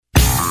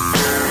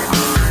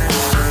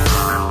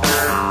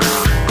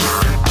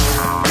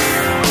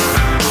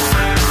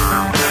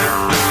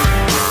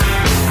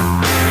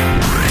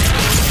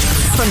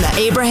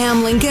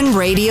Abraham Lincoln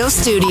Radio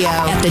Studio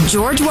at the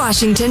George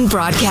Washington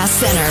Broadcast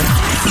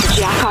Center.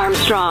 Jack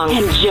Armstrong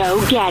and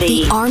Joe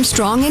Getty. The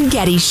Armstrong and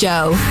Getty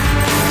Show.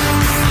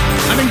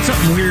 I think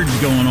something weird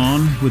is going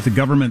on with the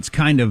government's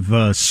kind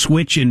of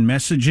switch in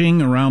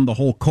messaging around the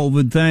whole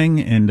COVID thing,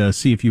 and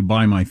see if you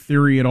buy my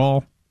theory at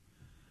all.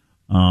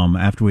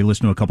 After we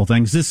listen to a couple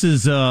things. This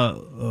is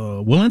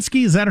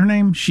Walensky, is that her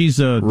name?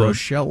 She's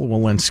Rochelle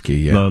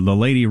Walensky, yeah. The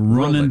lady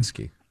running.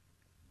 Walensky.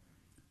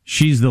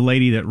 She's the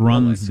lady that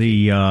runs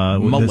the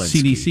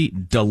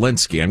CDC.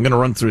 Dolinsky. I'm going to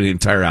run through the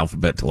entire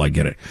alphabet till I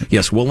get it.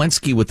 Yes,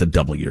 Walensky with the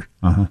W.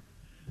 Uh-huh.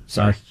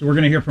 Sorry. So we're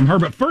going to hear from her,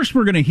 but first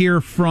we're going to hear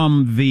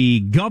from the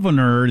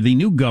governor, the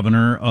new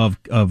governor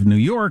of New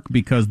York,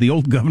 because the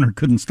old governor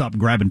couldn't stop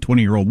grabbing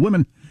 20-year-old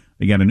women.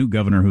 They got a new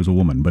governor who's a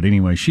woman. But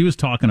anyway, she was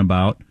talking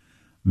about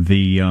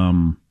the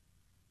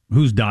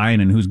who's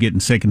dying and who's getting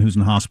sick and who's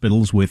in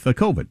hospitals with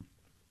COVID.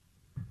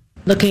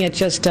 Looking at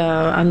just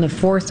on the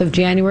 4th of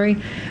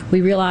January,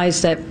 we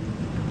realized that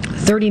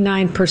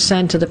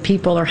 39% of the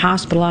people are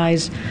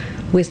hospitalized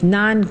with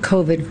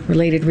non-COVID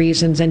related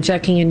reasons, and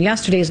checking in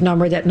yesterday's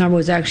number, that number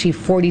was actually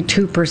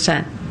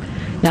 42%.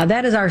 Now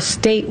that is our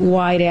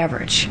statewide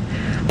average,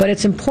 but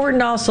it's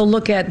important to also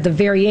look at the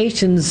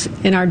variations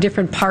in our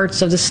different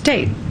parts of the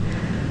state.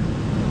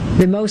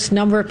 The most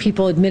number of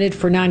people admitted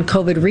for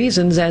non-COVID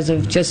reasons as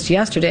of just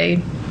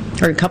yesterday,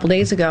 or a couple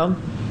days ago,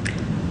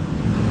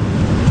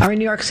 are in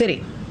New York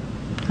City.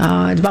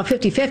 It's about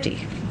 50-50.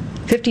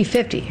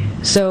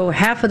 50-50. So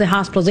half of the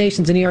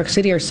hospitalizations in New York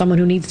City are someone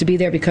who needs to be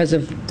there because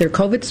of their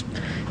COVID,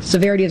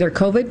 severity of their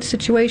COVID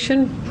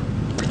situation,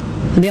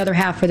 and the other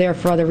half are there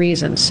for other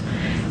reasons.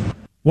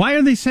 Why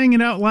are they saying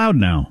it out loud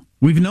now?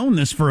 We've known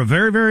this for a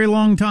very, very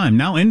long time.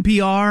 Now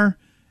NPR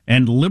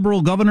and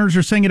liberal governors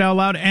are saying it out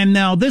loud, and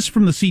now this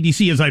from the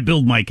CDC as I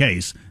build my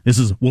case. This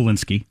is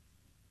Walensky.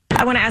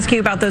 I want to ask you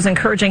about those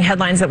encouraging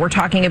headlines that we're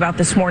talking about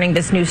this morning,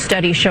 this new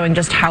study showing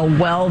just how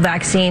well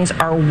vaccines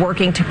are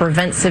working to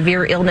prevent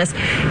severe illness.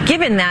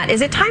 Given that,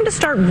 is it time to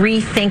start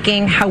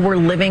rethinking how we're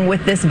living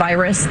with this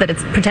virus, that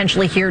it's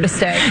potentially here to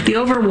stay? The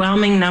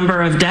overwhelming number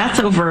of deaths,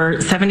 over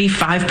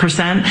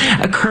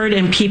 75%, occurred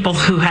in people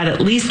who had at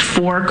least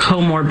 4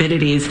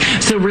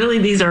 comorbidities. So really,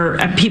 these are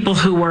people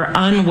who were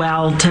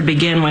unwell to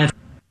begin with.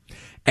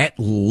 At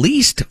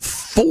least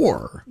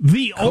 4.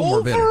 The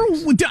over.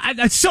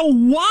 So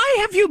why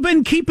have you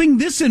been keeping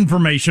this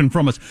information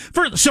from us?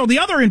 So the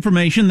other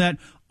information that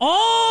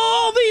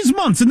all these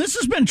months, and this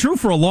has been true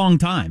for a long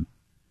time,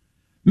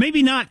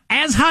 maybe not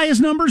as high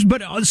as numbers,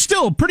 but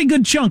still a pretty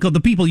good chunk of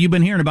the people you've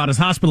been hearing about as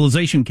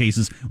hospitalization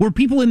cases were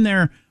people in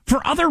there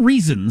for other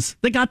reasons.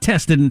 They got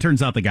tested and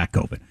turns out they got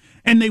COVID.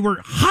 And they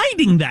were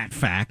hiding that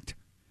fact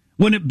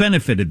when it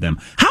benefited them.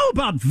 How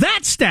about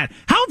that stat?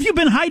 How have you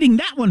been hiding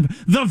that one?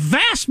 The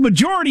vast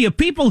majority of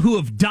people who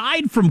have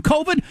died from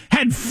COVID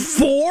had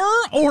 4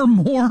 or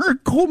more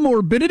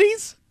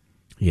comorbidities?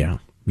 Yeah.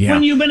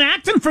 When you've been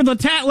acting for the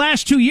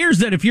last 2 years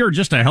that if you're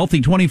just a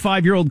healthy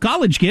 25-year-old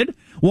college kid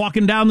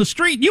walking down the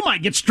street, you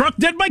might get struck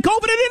dead by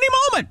COVID at any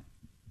moment.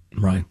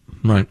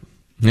 Right.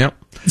 Yep.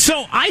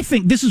 So I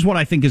think this is what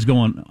I think is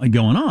going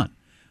on.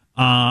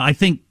 I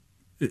think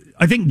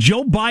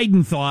Joe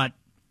Biden thought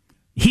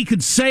he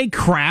could say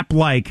crap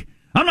like,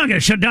 I'm not going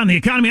to shut down the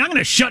economy, I'm going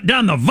to shut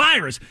down the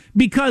virus,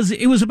 because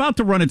it was about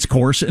to run its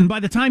course, and by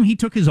the time he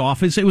took his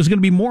office, it was going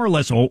to be more or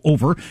less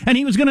over, and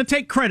he was going to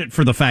take credit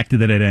for the fact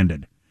that it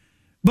ended.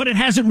 But it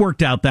hasn't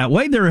worked out that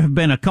way. There have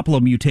been a couple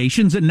of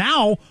mutations, and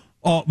now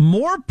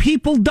more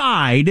people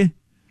died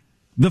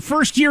the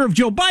first year of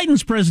Joe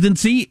Biden's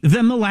presidency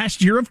than the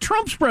last year of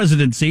Trump's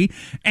presidency.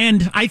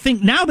 And I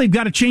think now they've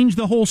got to change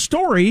the whole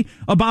story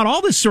about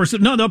all this source.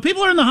 No,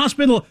 people are in the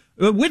hospital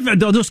with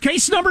those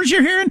case numbers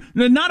you're hearing.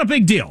 Not a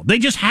big deal. They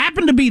just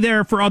happen to be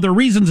there for other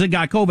reasons that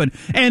got COVID.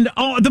 And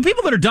the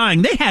people that are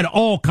dying, they had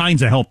all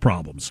kinds of health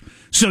problems.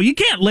 So you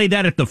can't lay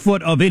that at the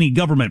foot of any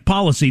government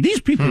policy.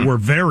 These people were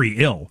very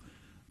ill.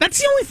 That's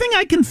the only thing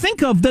I can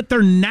think of that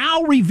they're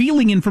now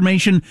revealing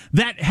information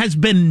that has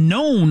been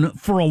known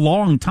for a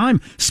long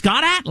time.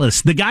 Scott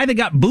Atlas, the guy that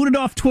got booted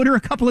off Twitter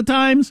a couple of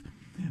times,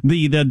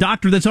 the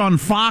doctor that's on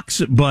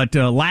Fox but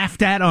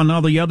laughed at on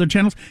all the other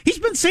channels, he's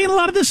been saying a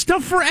lot of this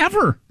stuff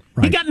forever.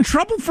 Right. He got in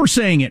trouble for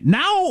saying it.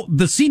 Now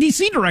the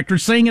CDC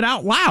director's saying it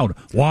out loud.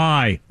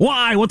 Why?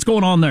 What's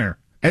going on there?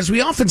 As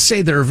we often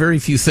say, there are very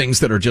few things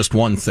that are just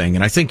one thing,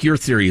 and I think your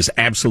theory is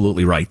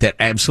absolutely right. That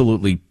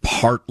absolutely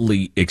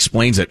partly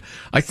explains it.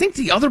 I think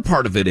the other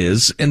part of it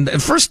is, and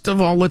first of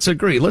all, let's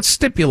agree, let's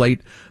stipulate,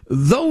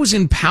 those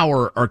in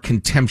power are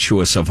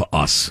contemptuous of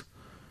us,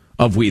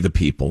 of we the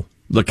people,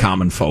 the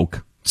common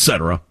folk,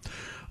 etc.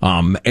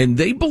 And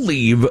they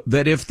believe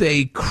that if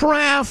they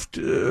craft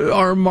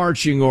our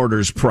marching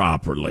orders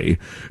properly,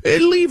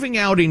 leaving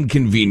out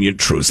inconvenient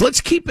truths,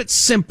 let's keep it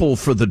simple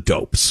for the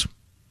dopes.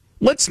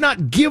 Let's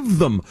not give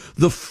them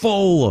the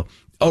full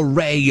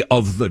array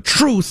of the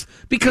truth,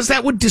 because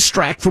that would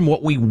distract from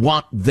what we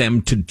want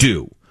them to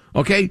do.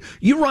 Okay?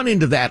 You run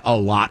into that a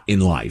lot in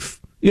life.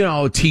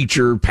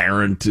 teacher,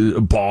 parent,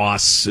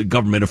 boss,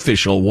 government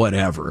official,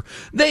 whatever.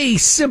 They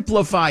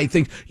simplify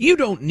things. You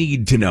don't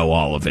need to know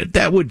all of it.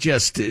 That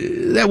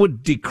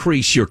would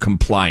decrease your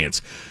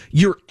compliance.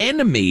 Your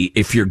enemy,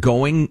 if you're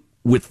going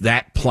with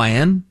that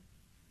plan,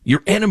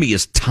 your enemy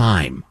is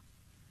time.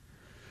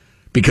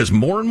 Because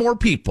more and more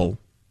people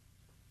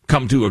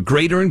come to a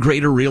greater and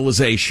greater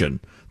realization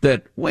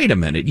that, wait a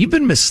minute, you've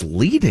been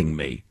misleading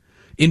me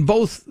in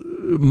both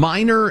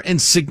minor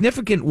and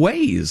significant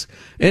ways.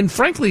 And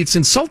frankly, it's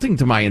insulting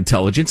to my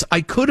intelligence.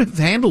 I could have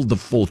handled the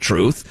full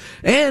truth,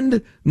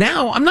 and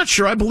now I'm not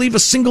sure I believe a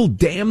single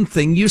damn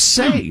thing you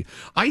say.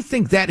 I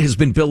think that has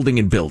been building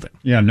and building.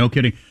 Yeah, no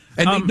kidding.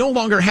 And they no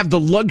longer have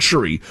the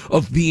luxury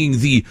of being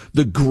the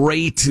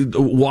great,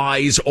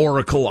 wise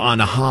oracle on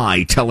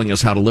high telling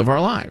us how to live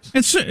our lives.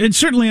 It's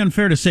certainly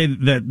unfair to say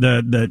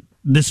that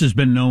this has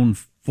been known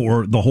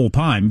for the whole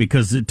time,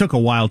 because it took a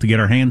while to get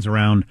our hands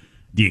around.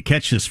 Do you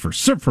catch this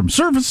from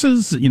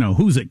services?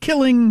 Who's it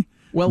killing?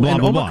 Well, blah,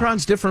 and blah,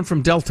 Omicron's blah. different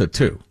from Delta,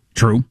 too.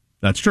 True.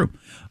 That's true.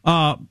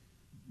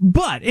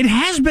 But it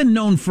has been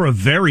known for a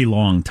very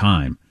long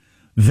time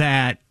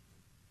that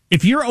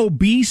if you're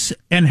obese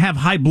and have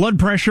high blood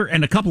pressure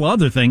and a couple of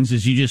other things,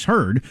 as you just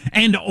heard,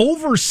 and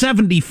over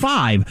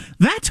 75,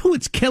 that's who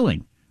it's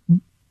killing.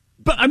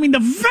 But,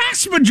 the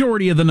vast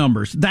majority of the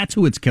numbers, that's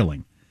who it's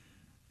killing.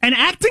 And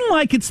acting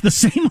like it's the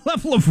same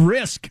level of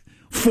risk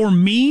for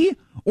me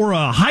or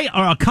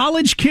a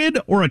college kid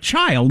or a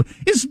child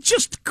is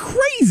just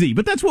crazy.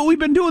 But that's what we've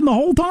been doing the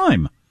whole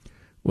time.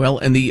 Well,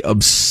 and the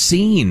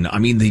obscene,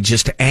 the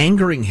just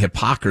angering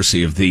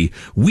hypocrisy of the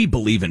we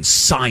believe in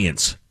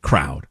science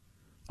crowd.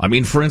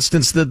 For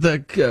instance,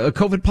 the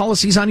COVID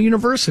policies on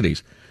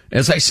universities.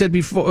 As I said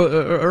before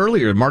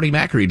earlier,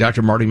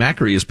 Dr. Marty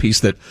Macri's piece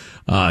that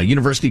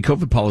university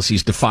COVID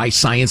policies defy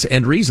science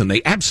and reason.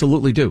 They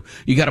absolutely do.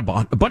 You got a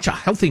bunch of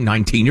healthy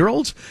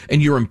 19-year-olds,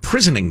 and you're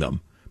imprisoning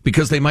them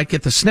because they might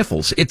get the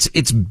sniffles.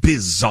 It's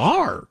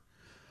bizarre.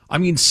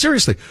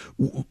 Seriously,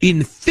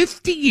 in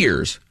 50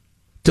 years,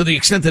 to the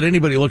extent that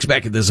anybody looks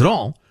back at this at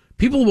all,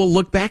 people will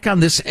look back on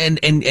this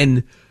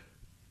and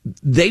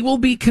they will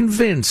be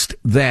convinced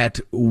that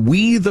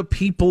we, the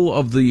people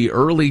of the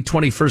early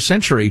 21st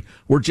century,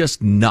 were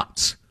just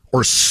nuts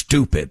or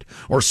stupid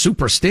or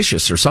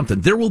superstitious or something.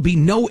 There will be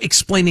no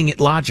explaining it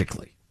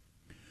logically.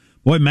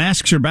 Boy,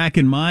 masks are back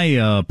in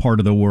my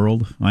part of the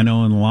world. I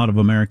know in a lot of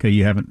America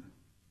you haven't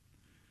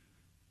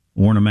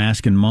worn a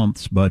mask in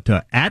months, but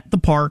at the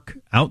park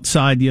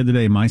outside the other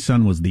day, my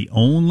son was the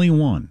only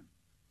one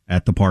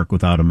at the park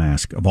without a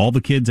mask of all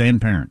the kids and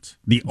parents.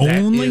 The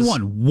only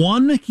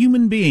one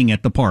human being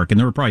at the park, and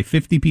there were probably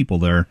 50 people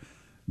there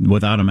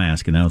without a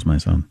mask, and that was my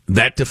son.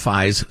 That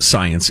defies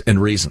science and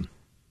reason.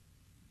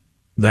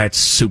 That's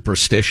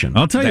superstition.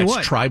 I'll tell you what,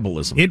 that's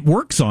tribalism. It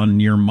works on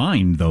your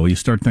mind, though. You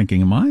start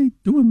thinking, am I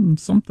doing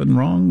something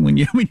wrong? When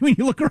you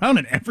look around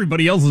and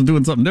everybody else is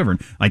doing something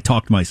different. I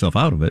talked myself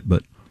out of it,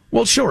 but...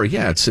 Well, sure,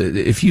 yeah. It's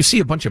if you see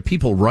a bunch of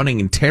people running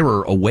in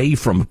terror away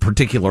from a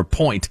particular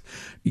point,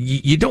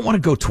 you don't want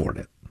to go toward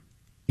it.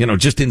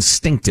 Just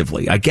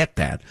instinctively. I get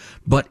that.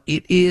 But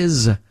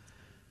it's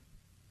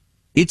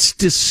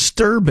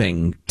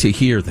disturbing to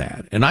hear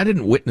that. And I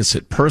didn't witness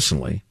it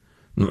personally.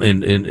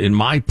 In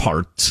my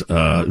part,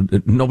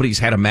 nobody's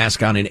had a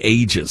mask on in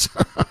ages.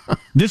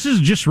 This is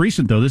just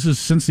recent, though. This is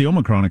since the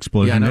Omicron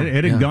explosion. Yeah,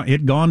 it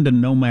had gone to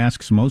no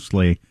masks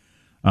mostly.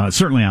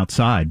 Certainly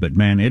outside, but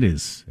man,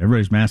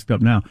 everybody's masked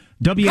up now.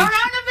 Coronavirus!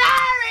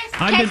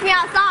 Catch me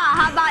outside.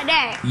 How about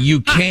that?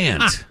 You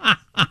can't.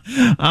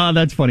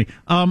 That's funny.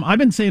 I've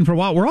been saying for a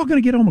while, we're all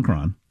going to get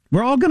Omicron.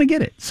 We're all going to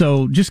get it.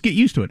 So just get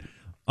used to it.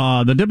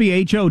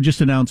 The WHO just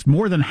announced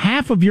more than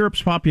half of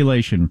Europe's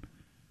population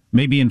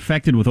may be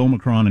infected with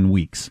Omicron in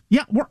weeks.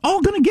 Yeah, we're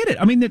all going to get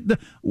it.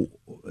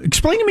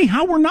 Explain to me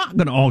how we're not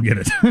going to all get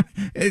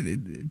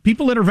it.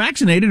 People that are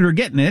vaccinated are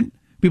getting it.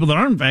 People that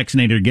aren't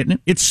vaccinated are getting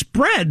it. It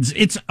spreads.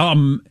 It's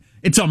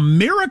a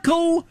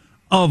miracle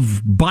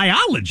of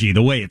biology,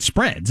 the way it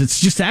spreads. It's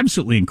just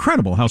absolutely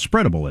incredible how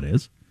spreadable it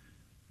is.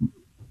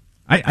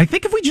 I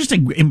think if we just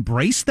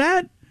embrace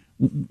that,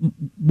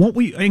 won't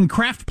we, and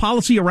craft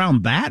policy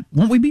around that,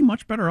 won't we be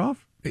much better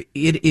off?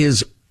 It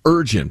is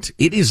urgent.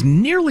 It is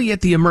nearly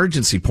at the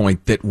emergency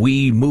point that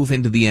we move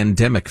into the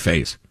endemic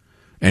phase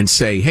and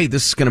say, hey,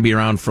 this is going to be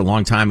around for a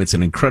long time. It's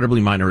an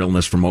incredibly minor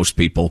illness for most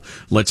people.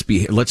 Let's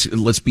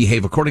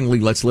behave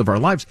accordingly. Let's live our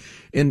lives.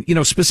 And,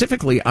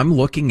 specifically, I'm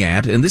looking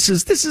at, and this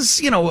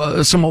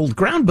is, some old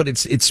ground, but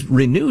it's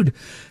renewed,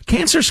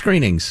 cancer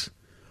screenings,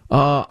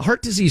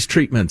 heart disease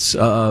treatments,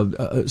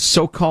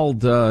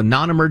 so-called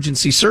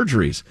non-emergency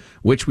surgeries,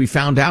 which we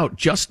found out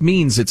just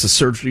means it's a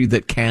surgery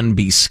that can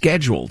be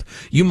scheduled.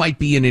 You might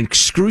be in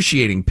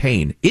excruciating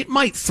pain. It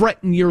might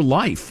threaten your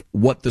life,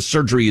 what the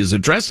surgery is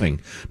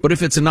addressing. But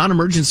if it's a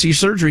non-emergency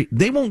surgery,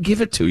 they won't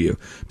give it to you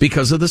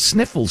because of the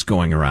sniffles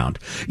going around.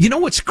 You know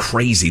what's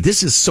crazy?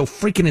 This is so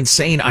freaking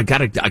insane. I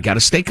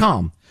gotta stay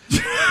calm.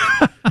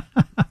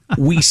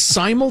 We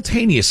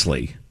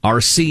simultaneously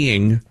are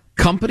seeing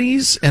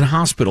companies and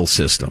hospital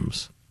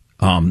systems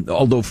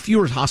although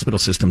fewer hospital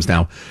systems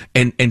now,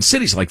 and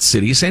cities like the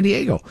city of San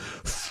Diego,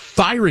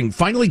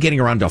 finally getting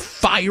around to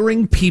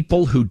firing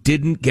people who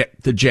didn't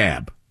get the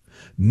jab.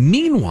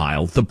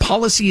 Meanwhile, the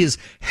policy is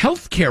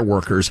healthcare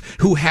workers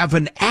who have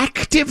an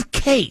active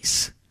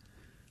case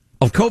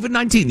of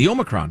COVID-19, the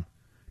Omicron,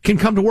 can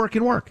come to work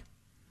and work.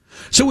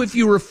 So if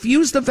you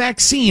refuse the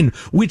vaccine,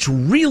 which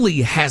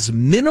really has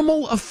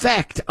minimal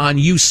effect on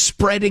you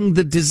spreading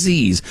the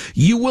disease,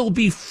 you will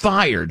be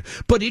fired.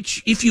 But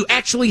if you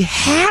actually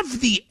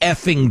have the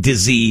effing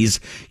disease,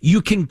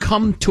 you can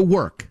come to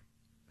work.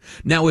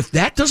 Now, if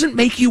that doesn't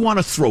make you want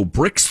to throw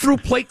bricks through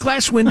plate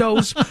glass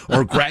windows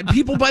or grab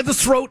people by the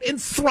throat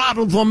and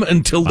throttle them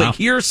until they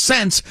hear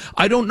sense,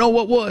 I don't know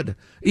what would.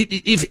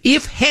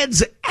 If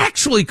heads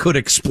actually could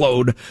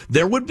explode,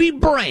 there would be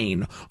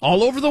brain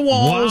all over the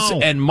walls,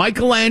 and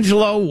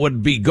Michelangelo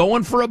would be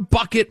going for a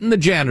bucket in the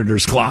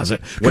janitor's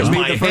closet. Because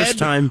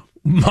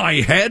my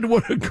head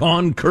would have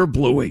gone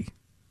kerblooey.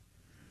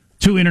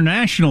 2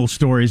 international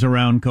stories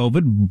around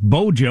COVID.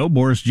 Bojo,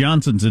 Boris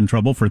Johnson's in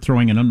trouble for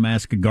throwing an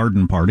unmasked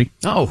garden party.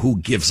 Oh, who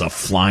gives a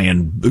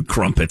flying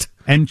crumpet?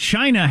 And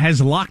China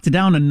has locked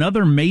down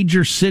another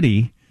major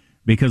city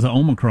because of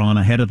Omicron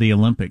ahead of the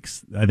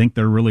Olympics. I think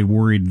they're really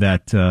worried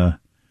that,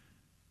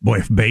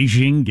 if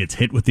Beijing gets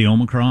hit with the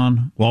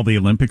Omicron while the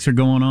Olympics are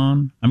going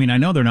on. I mean, I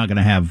know they're not going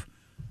to have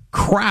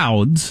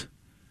crowds,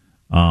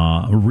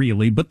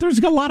 really, but there's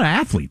a lot of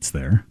athletes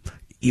there.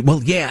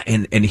 Well, yeah,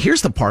 and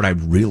here's the part I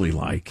really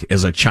like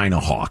as a China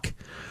hawk.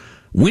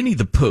 Winnie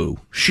the Pooh,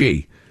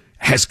 she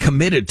has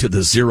committed to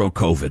the zero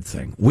COVID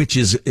thing, which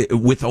is,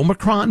 with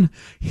Omicron,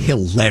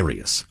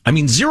 hilarious. I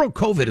mean, zero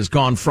COVID has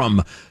gone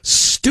from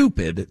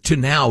stupid to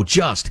now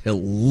just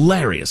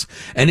hilarious.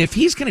 And if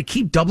he's going to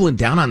keep doubling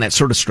down on that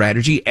sort of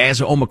strategy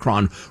as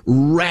Omicron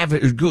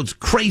goes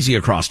crazy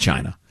across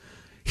China,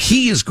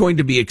 he is going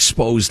to be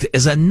exposed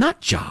as a nut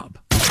job.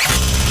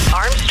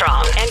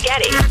 Armstrong and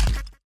Getty.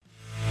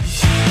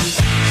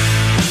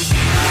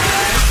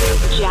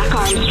 Jack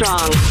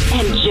Armstrong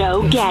and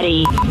Joe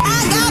Getty. The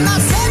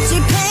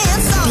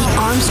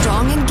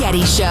Armstrong and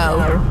Getty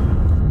Show.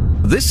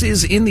 This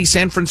is in the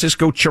San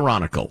Francisco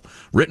Chronicle,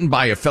 written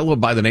by a fellow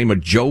by the name of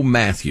Joe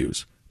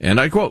Matthews. And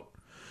I quote,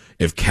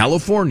 if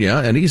California,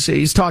 and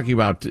he's talking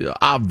about,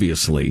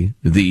 obviously,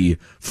 the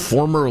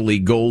formerly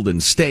Golden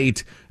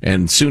State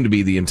and soon to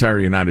be the entire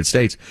United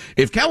States,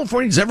 if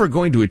California is ever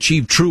going to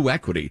achieve true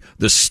equity,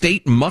 the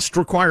state must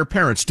require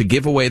parents to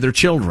give away their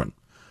children.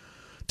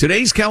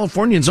 Today's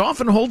Californians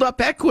often hold up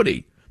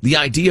equity, the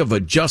idea of a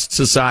just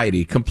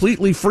society,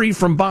 completely free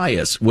from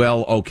bias.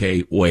 Well,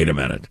 okay, wait a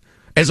minute.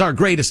 As our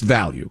greatest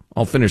value.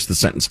 I'll finish the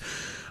sentence.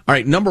 All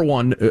right, number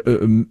one,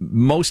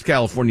 most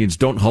Californians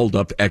don't hold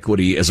up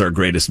equity as our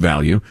greatest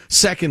value.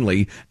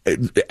 Secondly,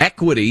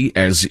 equity,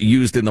 as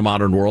used in the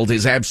modern world,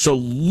 is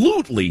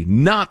absolutely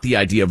not the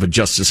idea of a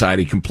just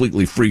society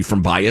completely free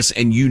from bias,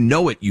 and you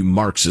know it, you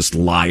Marxist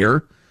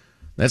liar.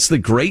 That's the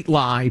great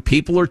lie.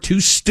 People are too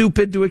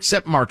stupid to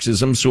accept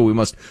Marxism, so we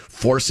must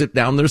force it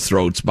down their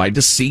throats by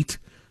deceit.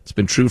 It's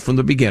been true from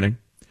the beginning.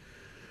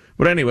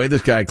 But anyway,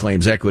 this guy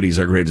claims equity is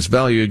our greatest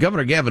value.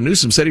 Governor Gavin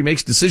Newsom said he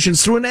makes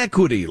decisions through an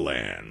equity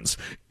lens.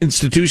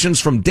 Institutions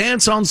from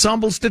dance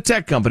ensembles to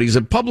tech companies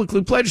have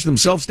publicly pledged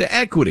themselves to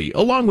equity,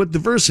 along with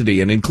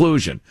diversity and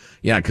inclusion.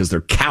 Yeah, because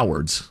they're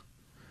cowards.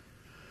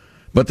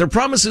 But their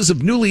promises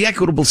of newly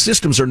equitable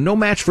systems are no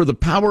match for the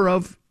power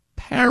of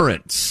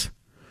parents.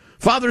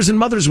 Fathers and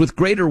mothers with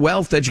greater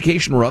wealth,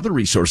 education, or other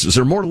resources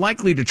are more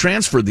likely to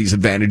transfer these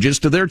advantages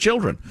to their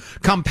children,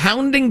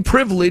 compounding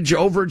privilege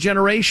over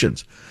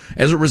generations.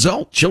 As a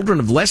result, children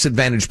of less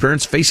advantaged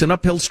parents face an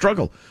uphill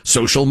struggle.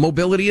 Social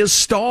mobility is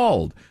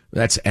stalled.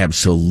 That's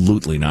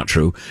absolutely not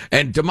true.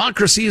 And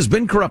democracy has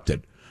been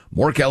corrupted.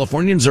 More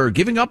Californians are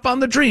giving up on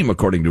the dream,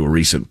 according to a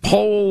recent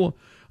poll.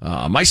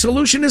 My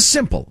solution is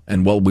simple,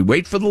 and while we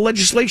wait for the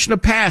legislation to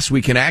pass,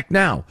 we can act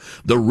now.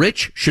 The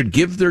rich should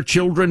give their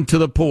children to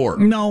the poor.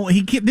 No,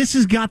 this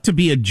has got to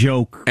be a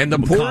joke. And the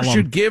poor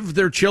should give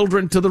their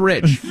children to the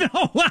rich.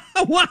 No,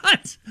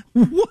 what?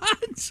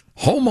 What?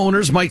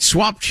 Homeowners might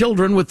swap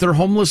children with their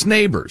homeless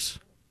neighbors.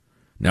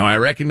 Now, I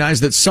recognize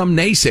that some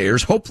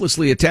naysayers,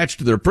 hopelessly attached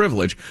to their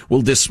privilege,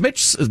 will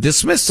dismiss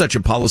such a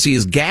policy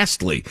as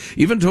ghastly,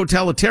 even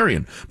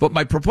totalitarian. But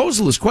my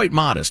proposal is quite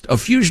modest, a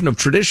fusion of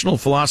traditional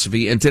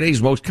philosophy and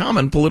today's most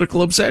common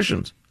political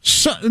obsessions.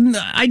 So,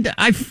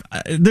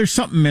 there's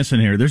something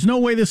missing here. There's no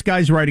way this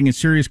guy's writing a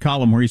serious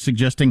column where he's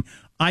suggesting,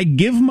 I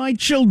give my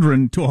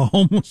children to a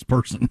homeless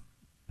person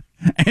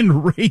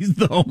and raise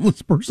the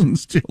homeless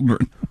person's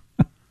children.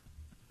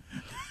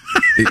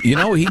 You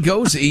know,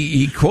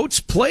 he quotes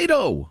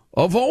Plato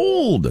of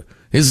old,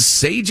 his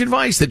sage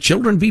advice that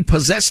children be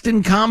possessed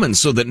in common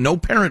so that no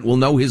parent will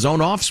know his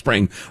own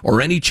offspring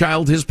or any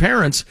child his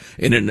parents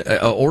in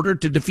order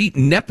to defeat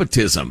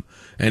nepotism.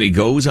 And he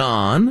goes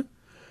on,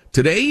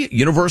 today,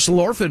 universal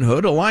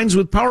orphanhood aligns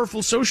with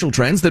powerful social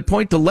trends that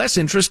point to less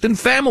interest in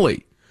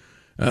family.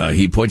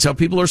 He points out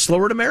people are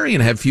slower to marry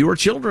and have fewer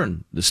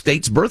children. The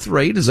state's birth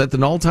rate is at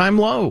an all-time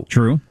low.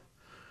 True.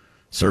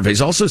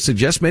 Surveys also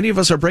suggest many of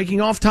us are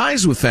breaking off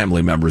ties with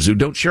family members who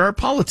don't share our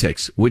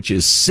politics, which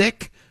is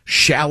sick,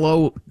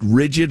 shallow,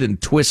 rigid, and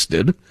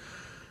twisted.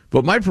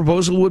 But my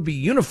proposal would be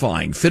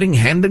unifying, fitting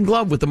hand in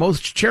glove with the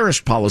most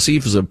cherished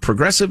policies of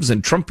progressives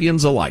and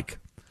Trumpians alike.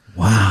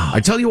 Wow.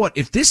 I tell you what,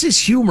 if this is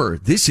humor,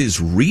 this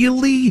is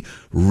really,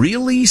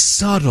 really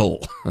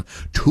subtle.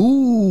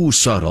 Too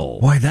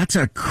subtle. Boy, that's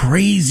a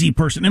crazy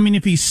person. I mean,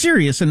 if he's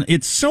serious, and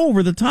it's so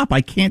over the top,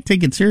 I can't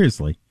take it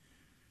seriously.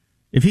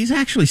 If he's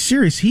actually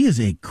serious, he is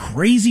a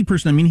crazy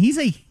person. I mean, he's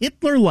a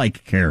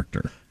Hitler-like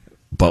character.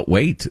 But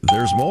wait,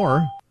 there's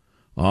more.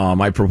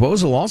 My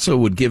proposal also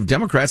would give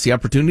Democrats the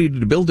opportunity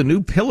to build a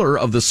new pillar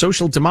of the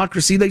social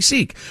democracy they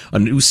seek, a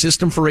new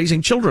system for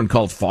raising children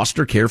called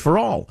foster care for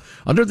all.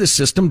 Under this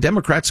system,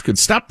 Democrats could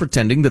stop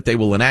pretending that they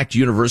will enact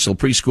universal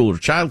preschool or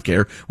child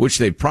care, which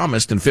they've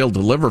promised and failed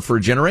to deliver for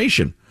a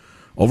generation.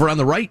 Over on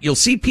the right, you'll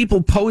see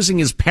people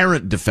posing as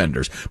parent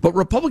defenders, but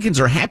Republicans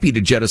are happy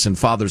to jettison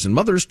fathers and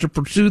mothers to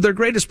pursue their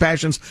greatest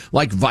passions,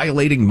 like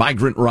violating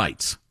migrant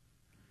rights.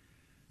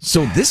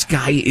 So this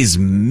guy is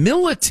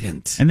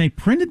militant. And they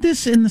printed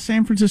this in the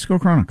San Francisco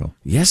Chronicle.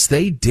 Yes,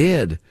 they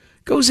did.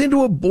 Goes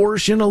into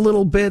abortion a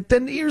little bit,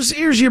 then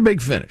here's your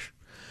big finish.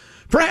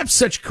 Perhaps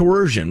such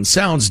coercion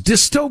sounds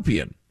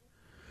dystopian.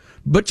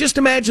 But just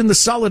imagine the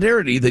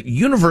solidarity that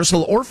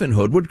universal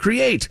orphanhood would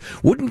create.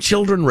 Wouldn't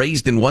children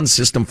raised in one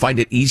system find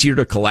it easier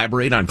to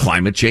collaborate on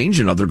climate change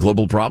and other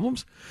global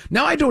problems?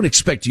 Now, I don't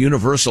expect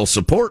universal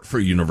support for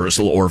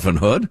universal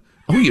orphanhood.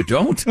 Oh, you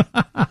don't?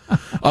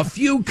 A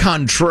few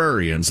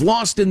contrarians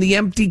lost in the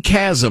empty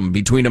chasm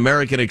between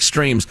American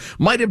extremes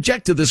might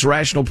object to this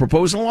rational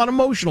proposal on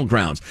emotional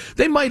grounds.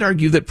 They might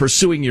argue that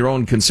pursuing your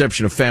own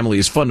conception of family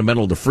is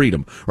fundamental to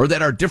freedom, or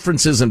that our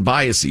differences and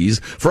biases,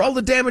 for all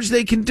the damage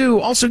they can do,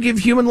 also give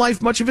human life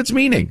much of its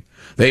meaning.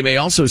 They may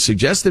also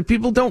suggest that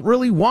people don't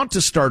really want to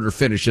start or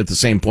finish at the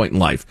same point in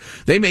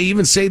life. They may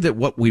even say that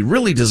what we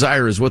really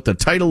desire is what the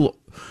title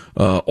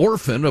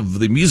orphan of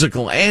the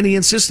musical Annie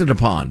insisted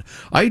upon.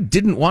 I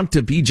didn't want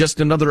to be just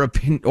another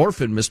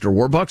orphan, Mr.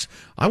 Warbucks.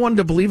 I wanted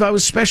to believe I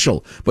was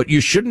special. But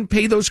you shouldn't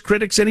pay those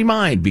critics any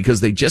mind, because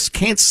they just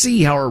can't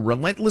see how a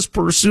relentless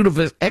pursuit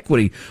of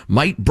equity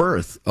might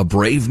birth a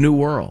brave new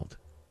world.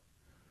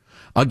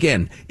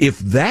 Again, if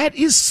that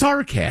is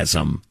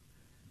sarcasm,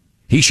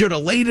 he should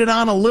have laid it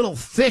on a little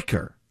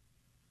thicker.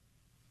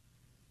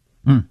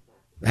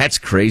 That's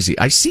crazy.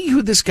 I see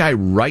who this guy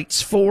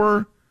writes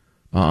for.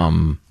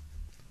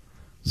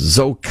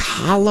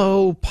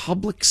 Zocalo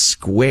Public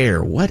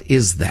Square. What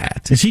is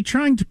that? Is he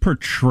trying to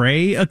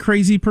portray a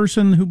crazy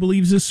person who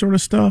believes this sort of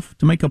stuff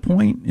to make a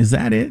point? Is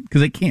that it?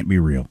 Because it can't be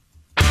real.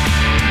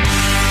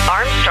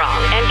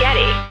 Armstrong and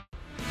Getty.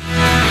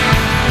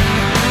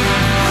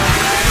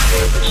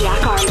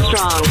 Jack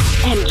Armstrong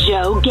and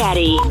Joe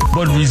Getty.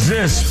 But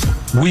resist,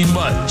 we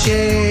must.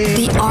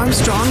 The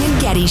Armstrong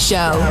and Getty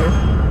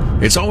Show.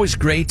 It's always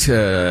great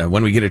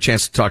when we get a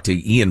chance to talk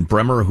to Ian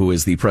Bremmer, who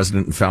is the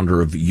president and founder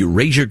of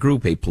Eurasia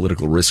Group, a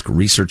political risk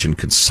research and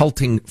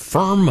consulting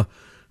firm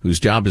whose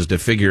job is to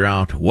figure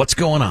out what's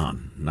going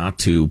on, not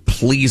to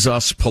please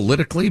us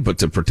politically, but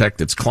to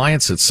protect its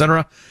clients,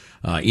 etc.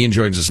 Ian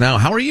joins us now.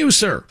 How are you,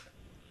 sir?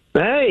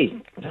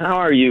 Hey, how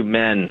are you,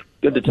 men?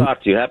 Good to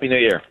talk to you. Happy New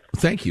Year.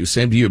 Thank you.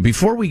 Same to you.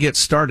 Before we get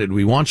started,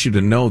 we want you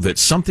to know that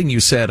something you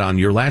said on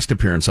your last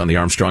appearance on the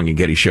Armstrong and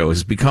Getty Show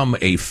has become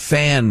a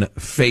fan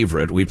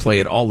favorite. We play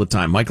it all the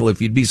time. Michael,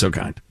 if you'd be so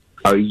kind.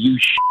 Are you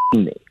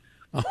shitting me?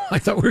 Oh, I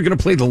thought we were going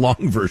to play the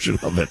long version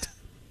of it.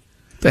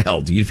 The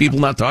hell? Do you people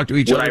not talk to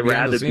each other? Would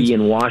I rather be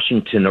in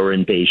Washington or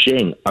in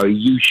Beijing? Are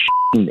you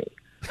shitting me?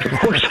 Of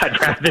course,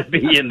 I'd rather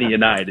be in the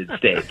United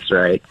States,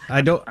 right?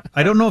 I don't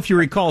know if you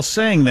recall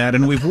saying that,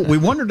 and we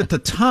wondered at the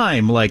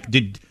time, like,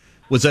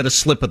 was that a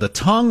slip of the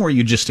tongue? Were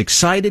you just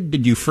excited?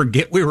 Did you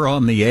forget we were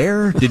on the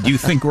air? Did you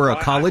think we're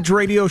a college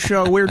radio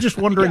show? We were just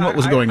wondering what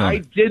was going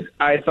on.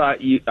 I thought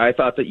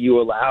that you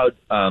allowed,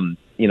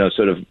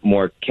 sort of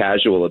more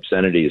casual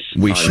obscenities.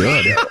 We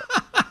should.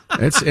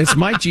 It's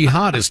my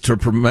jihad is to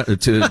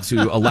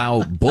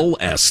allow bull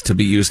s to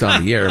be used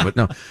on the air, but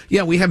no,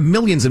 yeah, we have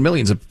millions and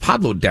millions of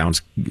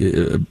podcast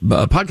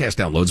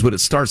downloads, but it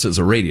starts as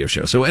a radio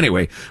show. So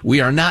anyway,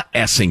 we are not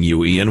s-ing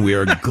you, Ian. We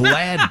are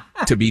glad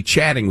to be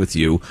chatting with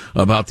you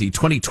about the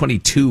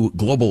 2022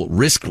 global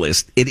risk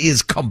list. It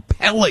is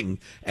compelling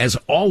as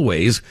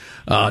always.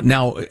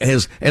 Now,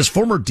 as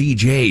former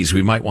DJs,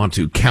 we might want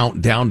to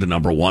count down to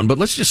number one, but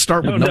let's just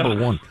start with number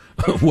one.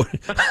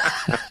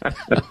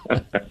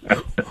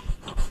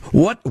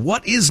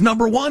 What is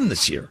number one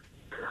this year?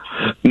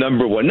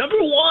 Number one.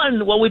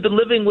 Well, we've been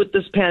living with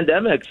this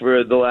pandemic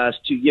for the last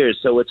 2 years,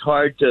 so it's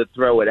hard to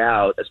throw it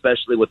out,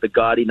 especially with the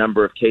gaudy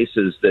number of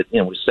cases that,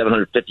 was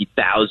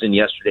 750,000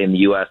 yesterday in the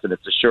U.S., and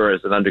it's sure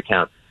as an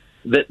undercount.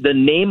 The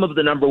name of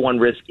the number one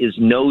risk is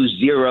no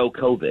zero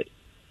COVID.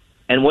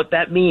 And what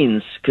that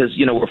means, because,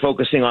 we're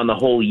focusing on the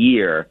whole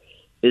year,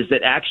 is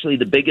that actually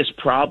the biggest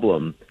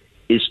problem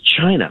is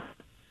China.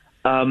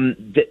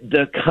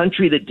 The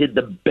country that did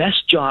the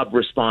best job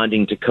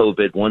responding to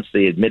COVID once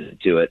they admitted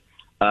to it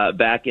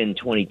back in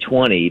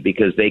 2020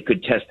 because they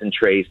could test and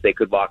trace, they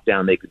could lock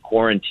down, they could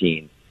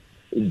quarantine.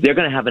 They're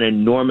going to have an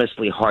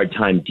enormously hard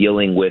time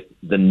dealing with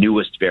the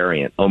newest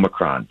variant,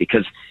 Omicron,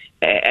 because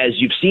as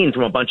you've seen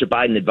from a bunch of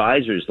Biden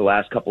advisors the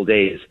last couple of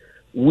days,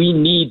 we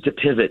need to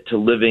pivot to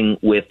living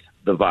with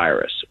the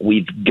virus.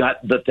 We've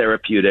got the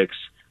therapeutics,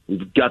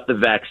 we've got the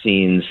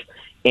vaccines,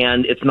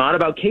 and it's not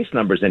about case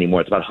numbers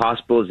anymore. It's about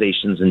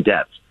hospitalizations and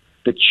deaths.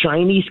 The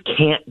Chinese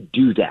can't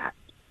do that.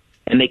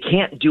 And they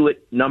can't do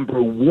it,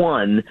 number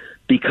one,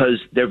 because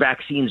their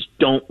vaccines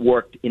don't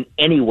work in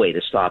any way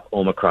to stop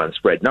Omicron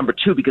spread. Number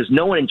two, because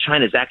no one in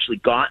China has actually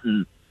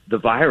gotten the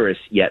virus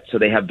yet, so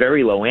they have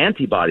very low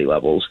antibody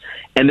levels,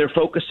 and they're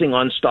focusing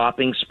on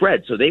stopping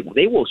spread. So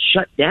they will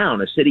shut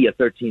down a city of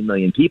 13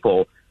 million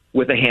people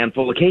with a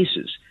handful of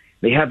cases.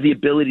 They have the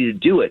ability to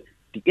do it.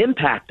 The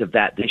impact of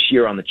that this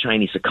year on the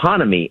Chinese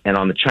economy and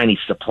on the Chinese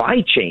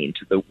supply chain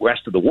to the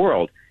rest of the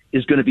world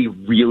is going to be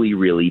really,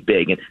 really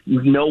big. And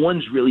no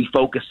one's really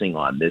focusing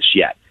on this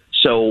yet.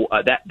 So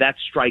that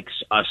strikes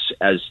us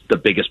as the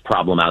biggest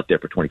problem out there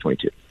for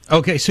 2022.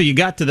 Okay, so you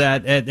got to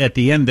that at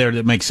the end there.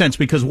 That makes sense,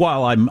 because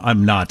while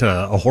I'm not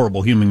a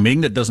horrible human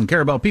being that doesn't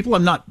care about people,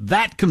 I'm not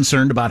that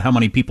concerned about how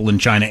many people in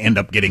China end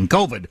up getting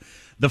COVID.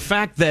 The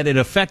fact that it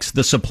affects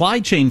the supply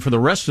chain for the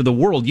rest of the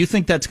world, you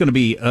think that's going to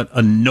be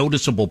a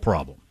noticeable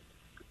problem?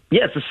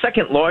 Yeah, it's the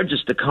second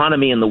largest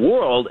economy in the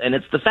world, and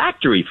it's the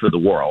factory for the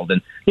world.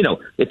 And, you know,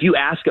 if you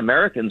ask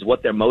Americans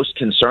what they're most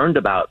concerned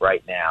about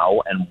right now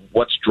and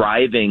what's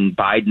driving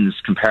Biden's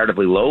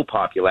comparatively low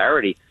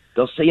popularity,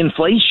 they'll say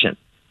inflation.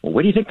 Well,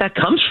 where do you think that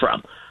comes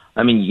from?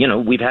 I mean, you know,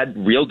 we've had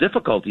real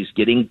difficulties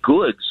getting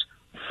goods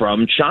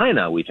from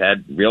China. We've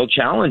had real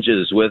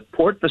challenges with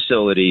port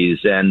facilities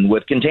and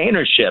with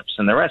container ships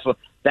and the rest. Well,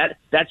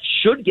 that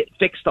should get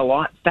fixed a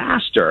lot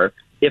faster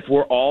if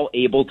we're all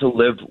able to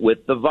live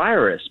with the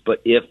virus.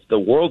 But if the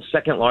world's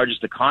second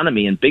largest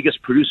economy and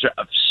biggest producer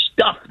of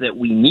stuff that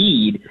we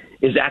need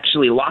is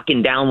actually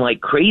locking down like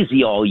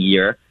crazy all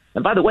year,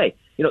 and by the way,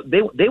 you know,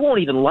 they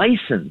won't even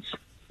license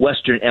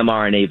Western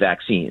mRNA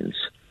vaccines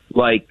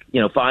like,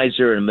 you know,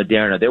 Pfizer and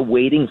Moderna. They're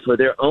waiting for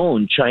their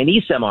own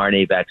Chinese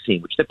mRNA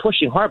vaccine, which they're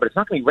pushing hard, but it's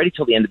not going to be ready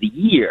till the end of the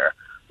year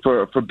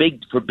for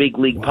big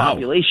league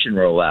population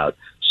rollout.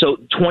 So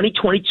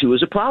 2022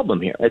 is a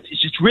problem here. It's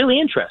just really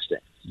interesting.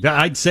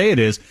 I'd say it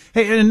is.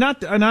 Hey, and I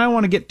don't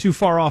want to get too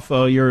far off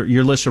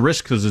your list of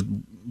risks because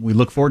we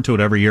look forward to it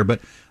every year.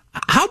 But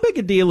how big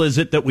a deal is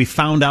it that we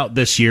found out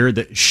this year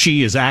that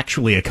Xi is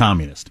actually a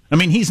communist? I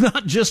mean, he's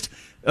not just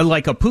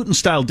like a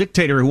Putin-style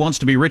dictator who wants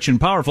to be rich and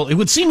powerful. It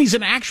would seem he's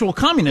an actual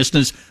communist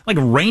and is like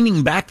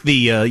reining back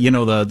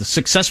the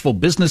successful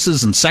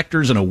businesses and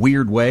sectors in a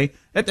weird way.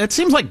 That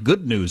seems like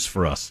good news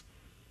for us.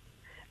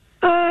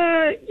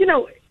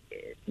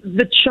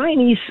 The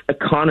Chinese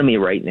economy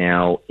right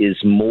now is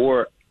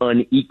more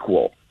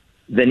unequal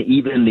than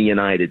even the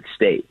United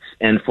States.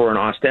 And for an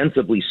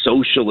ostensibly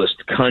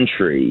socialist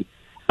country,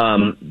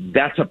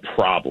 that's a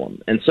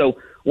problem. And so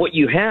what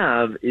you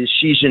have is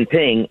Xi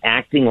Jinping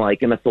acting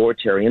like an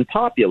authoritarian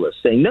populist,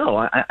 saying, no,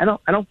 I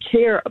don't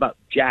care about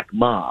Jack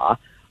Ma.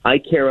 I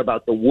care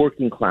about the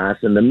working class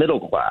and the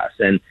middle class.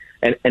 And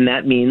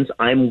that means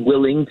I'm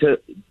willing to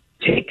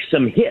take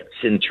some hits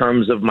in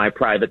terms of my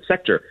private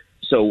sector.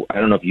 So I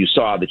don't know if you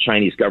saw the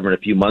Chinese government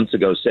a few months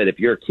ago said if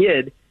you're a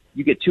kid,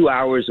 you get 2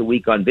 hours a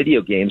week on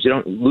video games. You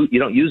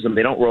don't use them.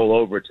 They don't roll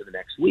over to the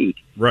next week.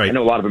 Right. I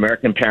know a lot of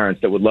American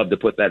parents that would love to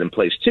put that in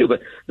place too.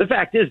 But the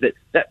fact is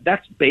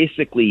that's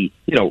basically,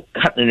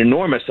 cutting an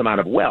enormous amount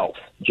of wealth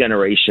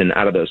generation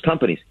out of those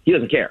companies. He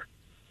doesn't care.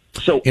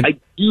 So I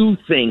do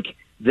think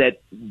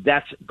that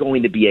that's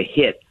going to be a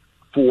hit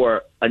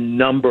for a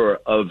number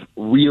of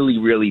really,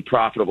 really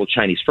profitable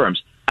Chinese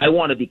firms. I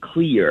want to be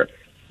clear.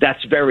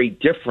 That's very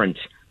different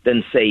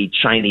than, say,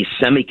 Chinese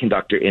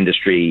semiconductor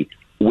industry,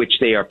 which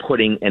they are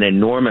putting an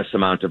enormous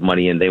amount of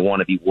money in. They want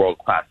to be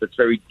world-class. That's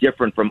very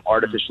different from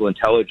artificial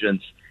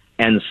intelligence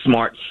and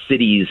smart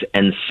cities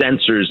and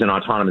sensors and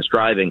autonomous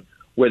driving,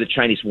 where the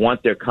Chinese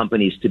want their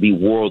companies to be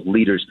world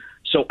leaders.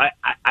 So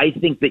I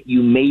think that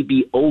you may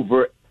be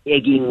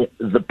over-egging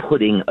the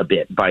pudding a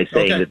bit by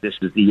saying that this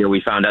is the year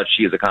we found out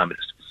she is a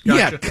communist. Gotcha.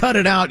 Yeah, cut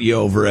it out, you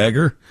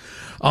over-egger.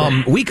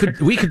 We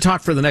could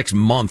talk for the next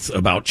month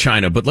about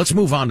China, but let's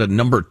move on to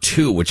number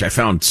 2, which I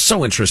found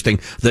so interesting.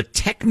 The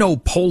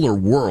technopolar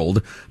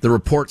world. The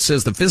report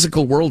says the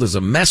physical world is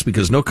a mess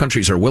because no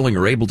countries are willing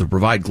or able to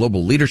provide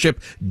global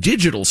leadership.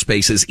 Digital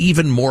space is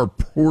even more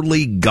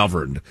poorly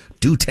governed.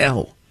 Do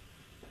tell.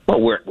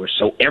 Well,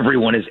 so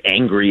everyone is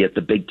angry at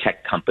the big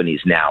tech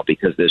companies now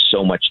because there's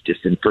so much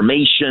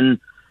disinformation,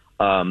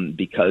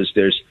 because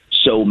there's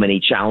so many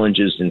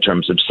challenges in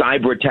terms of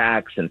cyber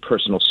attacks and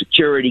personal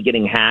security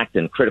getting hacked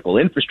and critical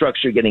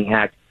infrastructure getting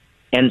hacked.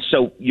 And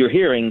so you're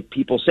hearing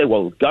people say,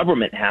 well,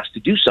 government has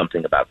to do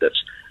something about this.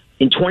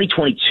 In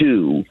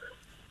 2022,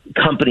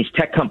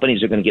 tech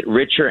companies are going to get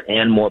richer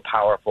and more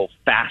powerful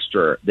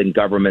faster than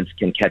governments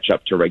can catch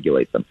up to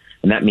regulate them.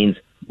 And that means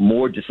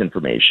more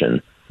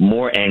disinformation,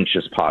 more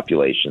anxious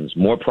populations,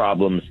 more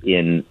problems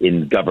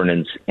in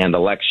governance and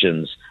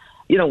elections.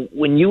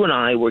 when you and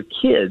I were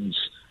kids,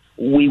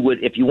 we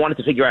would, if you wanted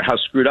to figure out how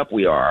screwed up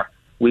we are,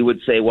 we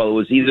would say, well, it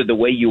was either the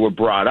way you were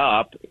brought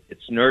up,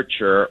 it's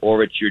nurture,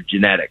 or it's your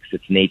genetics,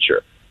 it's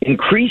nature.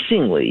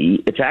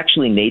 Increasingly, it's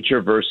actually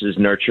nature versus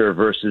nurture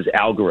versus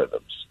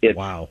algorithms. It's,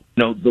 wow.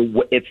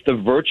 It's the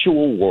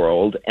virtual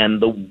world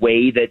and the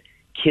way that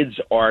kids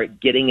are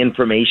getting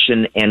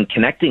information and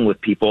connecting with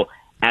people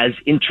as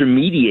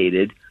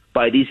intermediated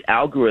by these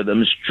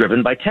algorithms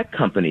driven by tech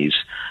companies.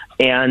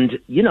 And,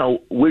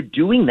 we're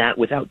doing that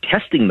without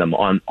testing them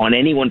on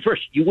anyone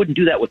first. You wouldn't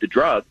do that with a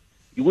drug.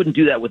 You wouldn't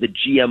do that with a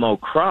GMO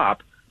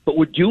crop. But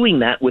we're doing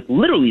that with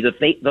literally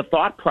the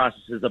thought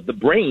processes of the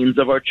brains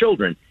of our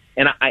children.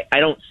 And I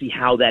don't see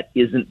how that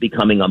isn't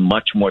becoming a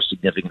much more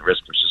significant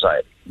risk for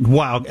society.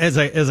 Wow. As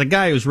a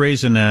guy who's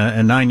raising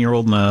a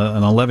 9-year-old and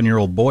an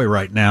 11-year-old boy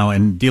right now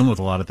and dealing with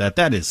a lot of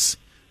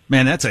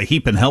that's a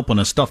heap and helping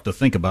us stuff to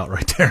think about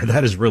right there.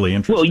 That is really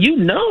interesting.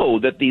 Well,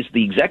 that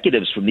the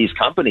executives from these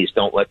companies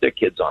don't let their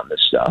kids on this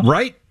stuff.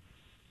 Right.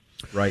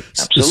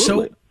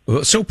 Absolutely.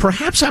 So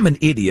perhaps I'm an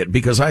idiot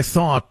because I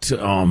thought,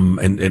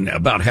 and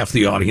about half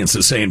the audience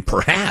is saying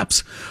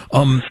perhaps,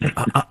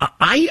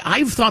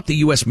 I've thought the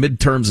U.S.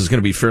 midterms is going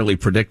to be fairly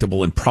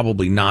predictable and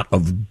probably not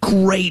of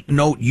great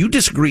note. You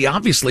disagree,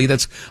 obviously.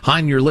 That's high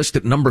on your list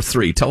at number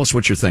 3. Tell us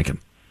what you're thinking.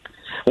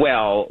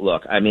 Well,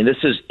 look, this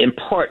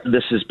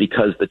is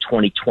because the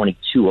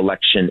 2022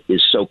 election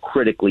is so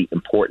critically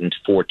important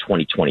for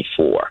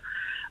 2024.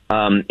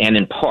 And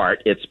in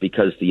part, it's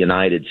because the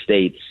United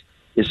States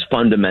is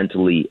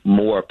fundamentally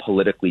more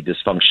politically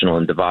dysfunctional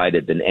and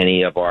divided than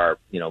any of our,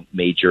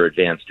 major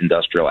advanced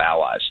industrial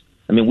allies.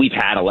 We've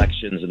had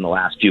elections in the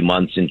last few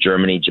months in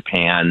Germany,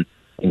 Japan,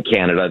 and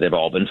Canada. They've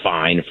all been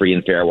fine, free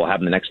and fair. We'll have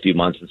them the next few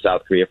months in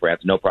South Korea,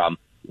 France, no problem.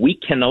 We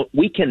can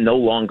no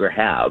longer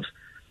have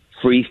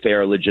free,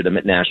 fair,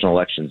 legitimate national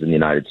elections in the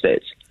United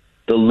States.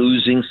 The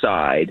losing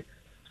side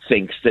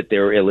thinks that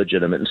they're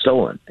illegitimate and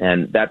stolen.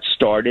 And that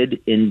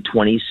started in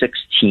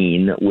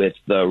 2016 with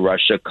the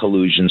Russia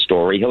collusion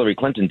story. Hillary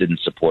Clinton didn't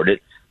support it,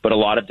 but a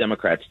lot of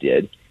Democrats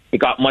did. It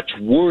got much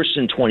worse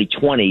in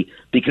 2020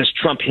 because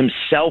Trump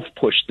himself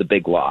pushed the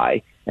big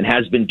lie and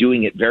has been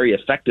doing it very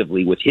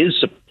effectively with his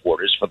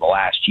supporters for the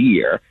last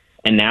year.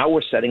 And now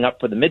we're setting up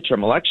for the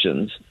midterm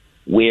elections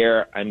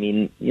where,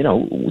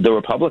 the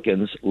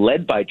Republicans,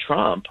 led by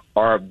Trump,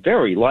 are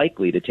very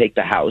likely to take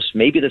the House,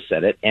 maybe the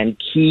Senate, and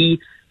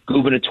key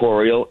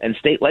gubernatorial and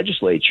state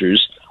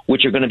legislatures,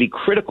 which are going to be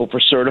critical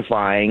for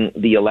certifying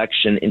the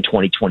election in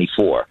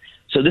 2024.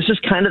 So this is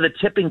kind of the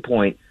tipping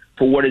point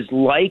for what is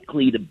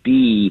likely to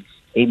be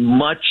a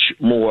much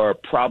more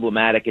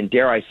problematic and,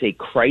 dare I say,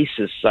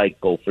 crisis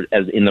cycle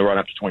as in the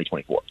run-up to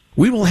 2024.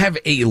 We will have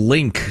a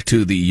link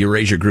to the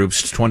Eurasia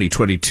Group's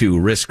 2022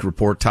 risk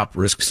report, Top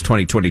Risks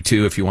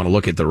 2022, if you want to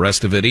look at the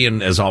rest of it.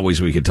 Ian, as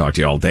always, we could talk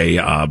to you all day,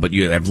 but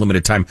you have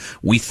limited time.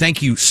 We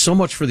thank you so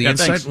much for the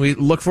insight. Thanks. We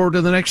look forward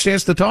to the next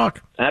chance to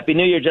talk. Happy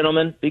New Year,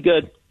 gentlemen. Be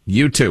good.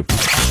 You too.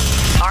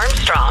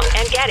 Armstrong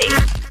and Getty.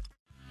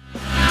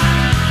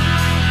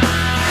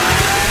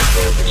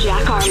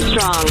 Jack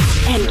Armstrong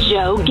and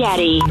Joe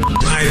Getty.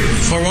 I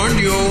forewarned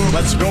you.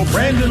 Let's go,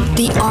 Brandon.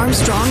 The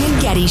Armstrong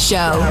and Getty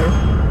Show.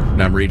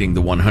 I'm reading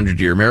The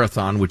 100-Year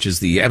Marathon, which is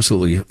the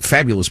absolutely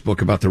fabulous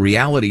book about the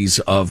realities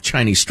of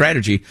Chinese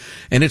strategy.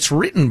 And it's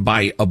written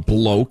by a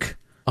bloke.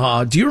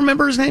 Do you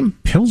remember his name?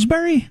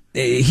 Pillsbury?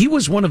 He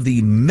was one of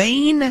the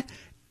main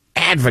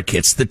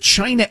advocates, the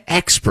China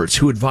experts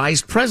who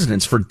advised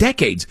presidents for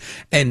decades.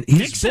 And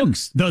his Nixon,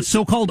 the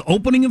so-called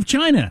opening of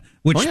China,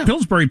 which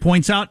Pillsbury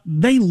points out,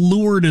 they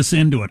lured us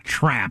into a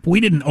trap. We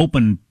didn't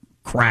open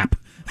crap.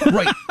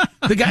 Right.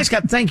 The guy's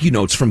got thank you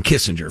notes from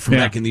Kissinger from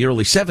back in the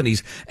early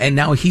 70s, and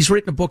now he's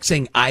written a book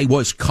saying, I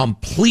was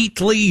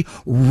completely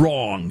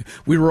wrong.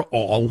 We were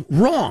all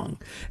wrong.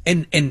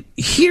 And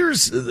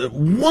here's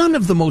one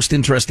of the most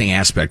interesting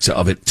aspects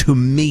of it, to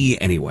me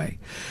anyway.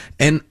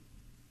 And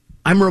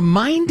I'm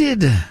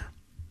reminded,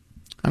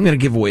 I'm going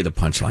to give away the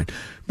punchline,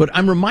 but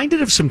I'm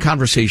reminded of some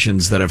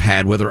conversations that I've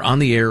had, whether on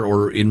the air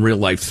or in real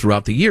life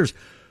throughout the years.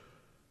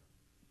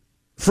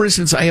 For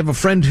instance, I have a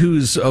friend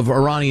who's of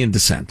Iranian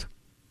descent.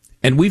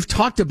 And we've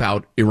talked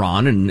about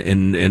Iran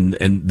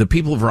and the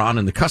people of Iran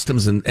and the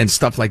customs and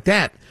stuff like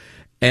that.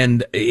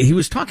 And he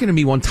was talking to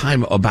me one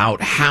time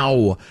about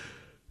how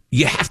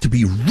you have to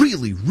be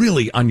really,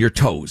 really on your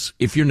toes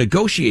if you're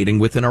negotiating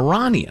with an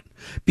Iranian,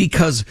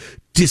 because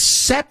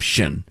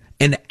deception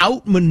and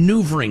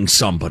outmaneuvering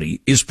somebody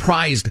is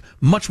prized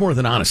much more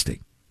than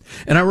honesty.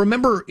 And I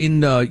remember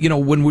in,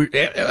 when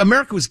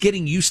America was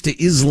getting used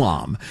to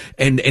Islam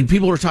and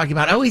people were talking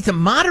about, oh, he's a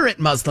moderate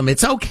Muslim.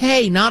 It's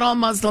okay. Not all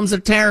Muslims are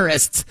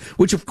terrorists,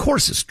 which of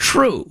course is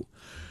true.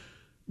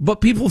 But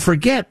people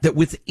forget that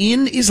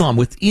within Islam,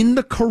 within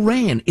the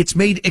Quran, it's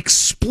made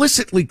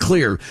explicitly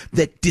clear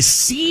that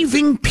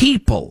deceiving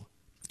people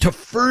to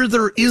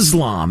further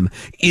Islam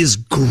is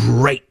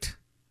great.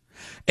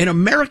 And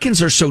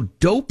Americans are so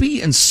dopey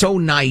and so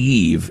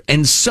naive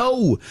and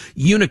so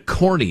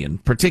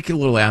unicornian,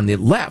 particularly on the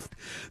left,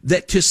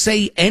 that to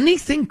say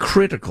anything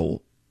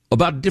critical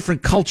about a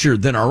different culture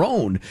than our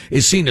own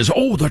is seen as,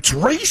 oh, that's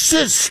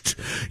racist.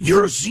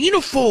 You're a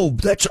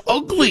xenophobe. That's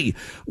ugly,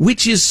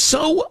 which is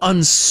so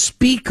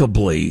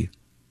unspeakably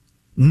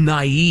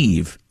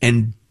naive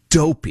and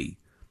dopey.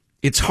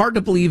 It's hard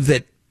to believe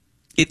that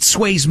it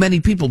sways many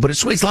people, but it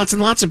sways lots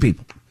and lots of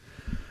people.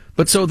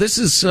 But so this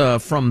is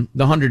from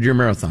the 100-Year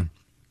Marathon.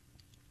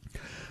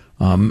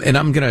 And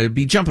I'm going to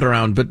be jumping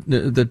around, but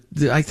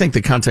I think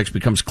the context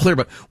becomes clear.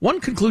 But one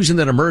conclusion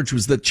that emerged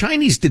was that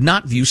Chinese did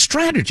not view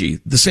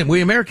strategy the same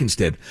way Americans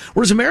did.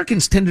 Whereas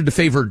Americans tended to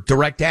favor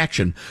direct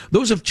action,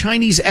 those of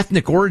Chinese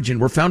ethnic origin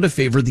were found to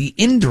favor the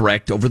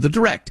indirect over the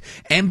direct,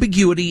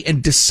 ambiguity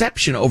and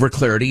deception over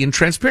clarity and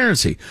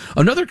transparency.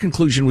 Another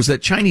conclusion was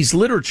that Chinese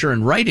literature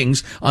and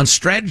writings on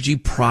strategy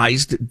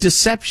prized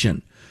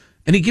deception.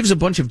 And he gives a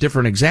bunch of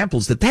different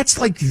examples that's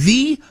like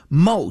the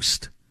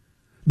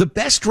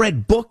best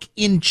read book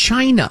in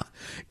China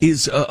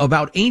is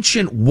about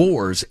ancient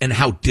wars and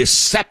how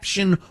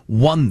deception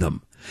won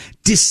them.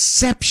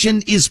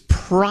 Deception is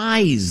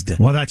prized.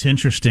 Well, that's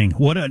interesting.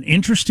 What an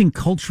interesting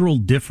cultural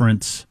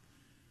difference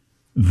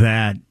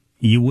that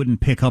you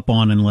wouldn't pick up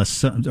on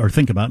or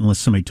think about unless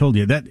somebody told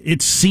you that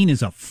it's seen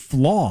as a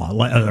flaw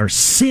or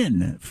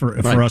sin for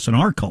us in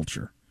our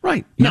culture.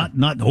 Right. Not,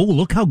 oh,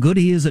 look how good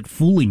he is at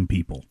fooling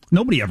people.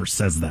 Nobody ever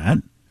says that.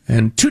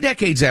 And 2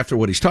 decades after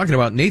what he's talking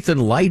about, Nathan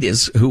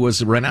Leides, who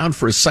was renowned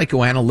for his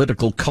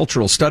psychoanalytical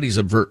cultural studies,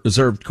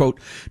 observed, quote,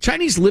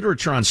 Chinese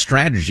literature on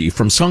strategy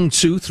from Sun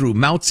Tzu through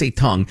Mao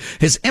Zedong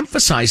has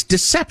emphasized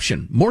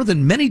deception more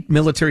than many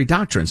military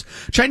doctrines.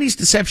 Chinese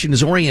deception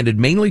is oriented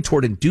mainly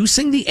toward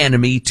inducing the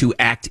enemy to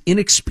act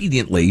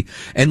inexpediently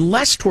and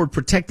less toward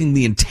protecting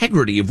the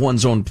integrity of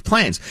one's own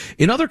plans.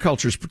 In other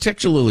cultures,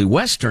 particularly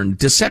Western,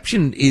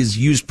 deception is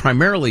used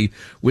primarily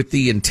with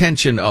the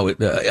intention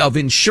of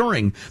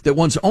ensuring that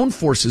one's own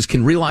forces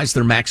can realize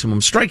their maximum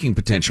striking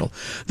potential.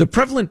 The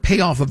prevalent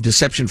payoff of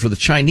deception for the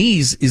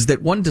Chinese is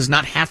that one does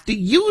not have to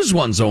use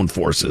one's own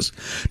forces.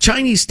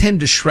 Chinese tend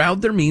to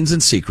shroud their means in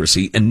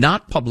secrecy and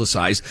not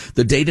publicize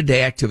the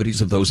day-to-day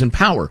activities of those in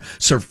power.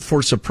 So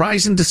for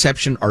surprise and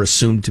deception are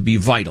assumed to be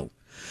vital.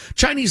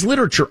 Chinese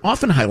literature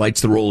often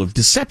highlights the role of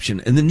deception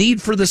and the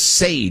need for the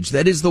sage,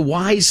 that is the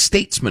wise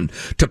statesman,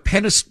 to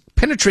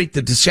penetrate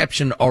the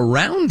deception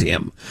around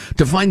him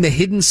to find the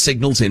hidden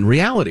signals in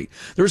reality.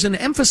 There's an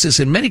emphasis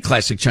in many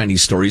classic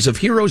Chinese stories of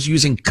heroes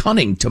using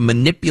cunning to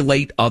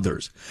manipulate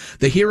others.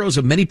 The heroes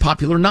of many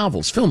popular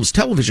novels, films,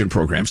 television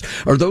programs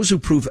are those who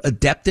prove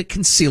adept at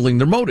concealing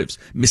their motives,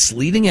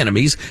 misleading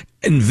enemies,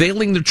 and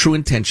veiling their true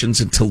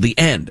intentions until the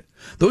end.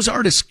 Those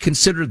artists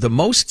considered the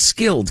most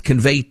skilled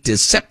convey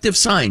deceptive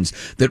signs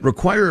that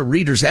require a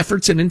reader's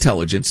efforts and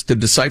intelligence to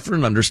decipher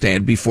and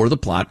understand before the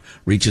plot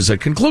reaches a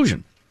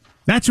conclusion.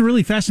 That's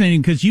really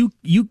fascinating because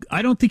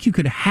I don't think you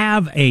could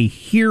have a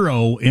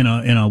hero in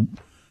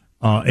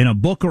a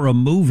book or a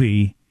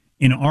movie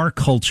in our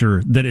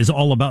culture that is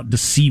all about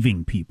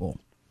deceiving people,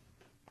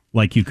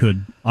 like you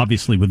could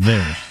obviously with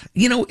theirs.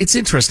 You know, it's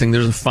interesting.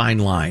 There's a fine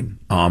line.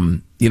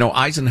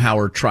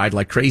 Eisenhower tried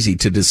like crazy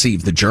to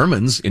deceive the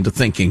Germans into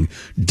thinking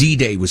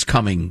D-Day was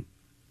coming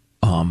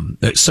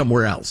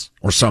somewhere else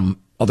or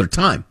some other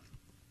time.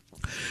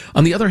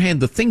 On the other hand,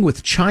 the thing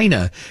with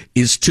China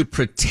is to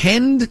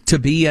pretend to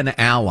be an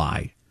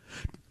ally.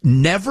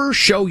 Never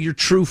show your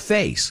true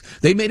face.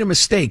 They made a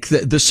mistake.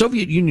 The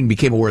Soviet Union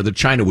became aware that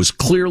China was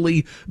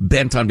clearly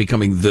bent on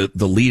becoming the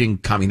leading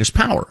communist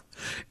power.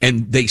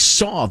 And they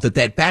saw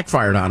that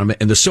backfired on them,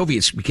 and the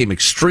Soviets became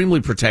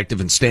extremely protective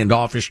and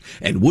standoffish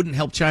and wouldn't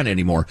help China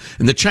anymore.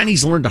 And the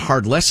Chinese learned a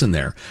hard lesson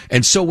there.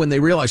 And so when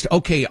they realized,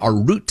 okay, our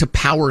route to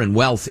power and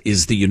wealth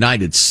is the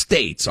United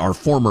States, our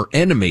former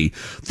enemy,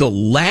 the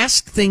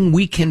last thing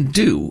we can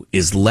do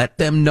is let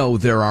them know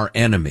they're our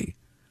enemy.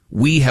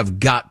 We have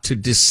got to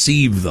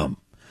deceive them.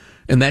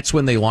 And that's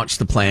when they launched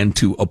the plan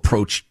to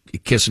approach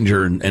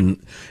Kissinger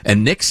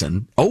and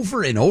Nixon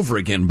over and over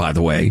again, by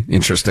the way,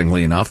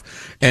 interestingly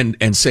enough,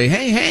 and say,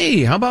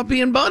 hey, how about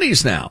being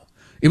buddies now?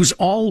 It was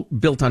all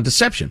built on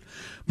deception.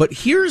 But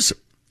here's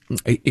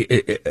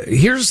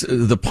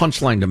the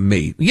punchline to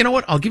me. You know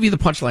what? I'll give you the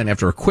punchline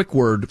after a quick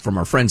word from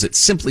our friends at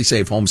Simply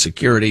Safe Home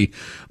Security,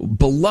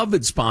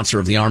 beloved sponsor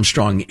of the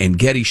Armstrong and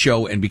Getty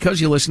Show. And because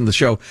you listen to the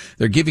show,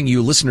 they're giving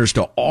you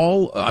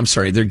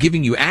they're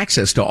giving you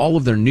access to all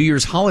of their New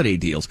Year's holiday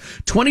deals.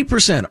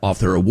 20% off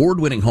their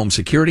award-winning home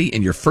security,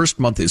 and your first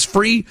month is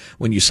free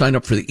when you sign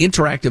up for the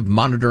interactive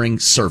monitoring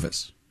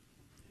service.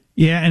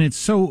 Yeah, and it's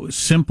so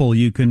simple.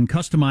 You can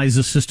customize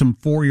the system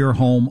for your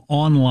home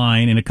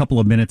online in a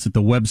couple of minutes at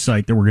the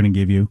website that we're going to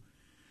give you,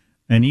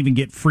 and even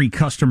get free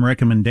custom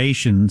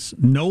recommendations.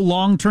 No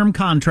long-term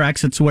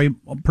contracts. That's the way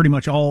pretty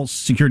much all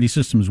security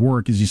systems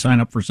work, is you sign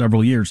up for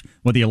several years,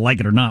 whether you like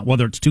it or not,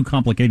 whether it's too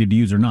complicated to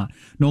use or not.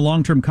 No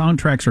long-term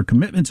contracts or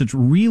commitments. It's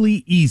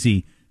really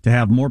easy to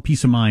have more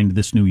peace of mind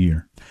this new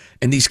year.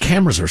 And these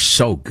cameras are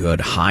so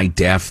good, high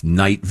def,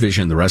 night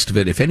vision, the rest of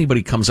it. If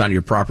anybody comes on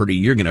your property,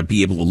 you're going to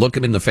be able to look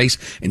them in the face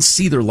and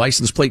see their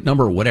license plate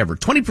number or whatever.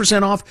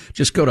 20% off.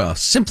 Just go to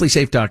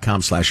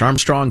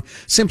simplysafe.com/Armstrong.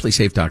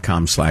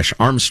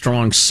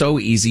 Simplysafe.com/Armstrong. So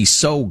easy,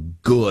 so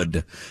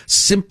good.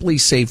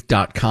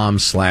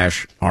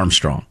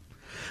 Simplysafe.com/Armstrong.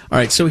 All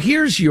right, so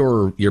here's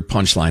your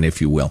punchline, if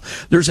you will.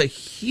 There's a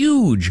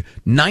huge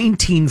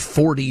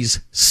 1940s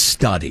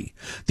study.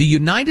 The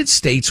United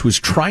States was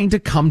trying to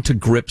come to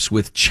grips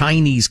with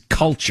Chinese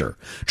culture,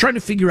 trying to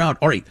figure out,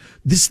 all right,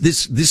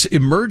 this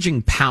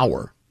emerging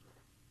power,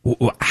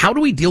 how do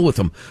we deal with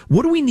them?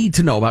 What do we need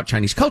to know about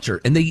Chinese culture?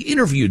 And they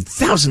interviewed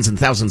thousands and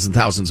thousands and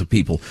thousands of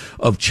people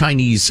of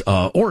Chinese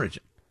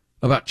origin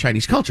about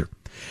Chinese culture.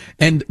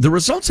 And the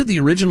results of the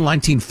original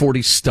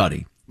 1940s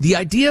study, the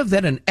idea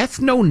that an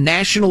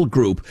ethno-national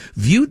group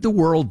viewed the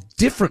world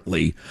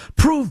differently,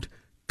 proved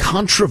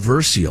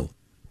controversial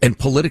and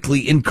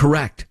politically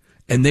incorrect,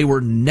 and they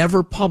were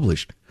never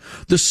published.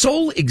 The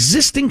sole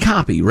existing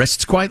copy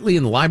rests quietly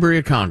in the Library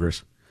of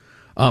Congress,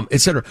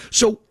 etc.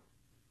 So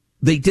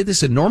they did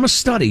this enormous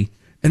study,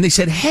 and they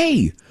said,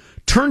 hey,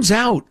 turns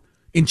out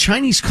in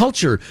Chinese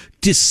culture,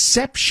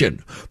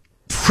 deception,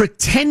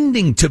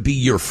 pretending to be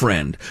your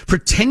friend,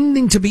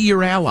 pretending to be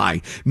your ally,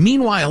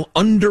 meanwhile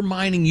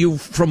undermining you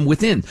from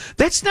within.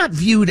 That's not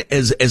viewed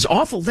as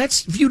awful.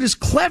 That's viewed as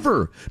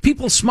clever.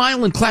 People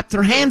smile and clap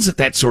their hands at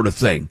that sort of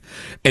thing.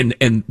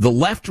 And the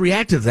left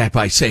reacted to that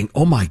by saying,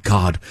 oh my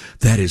God,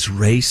 that is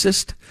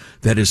racist.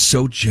 That is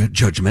so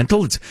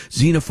judgmental. It's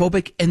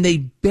xenophobic. And they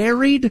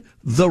buried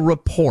the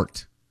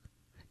report.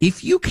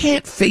 If you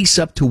can't face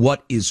up to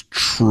what is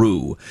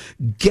true,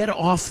 get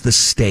off the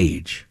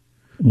stage.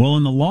 Well,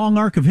 in the long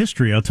arc of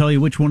history, I'll tell you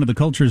which one of the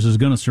cultures is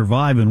going to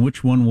survive and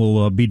which one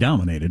will be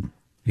dominated.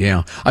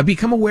 Yeah. I've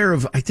become aware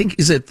of, I think,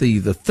 is it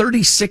the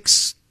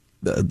 36,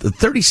 the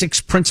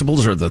 36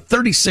 principles or the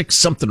 36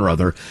 something or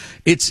other.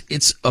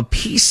 It's a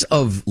piece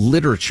of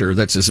literature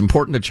that's as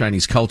important to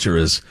Chinese culture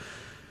as,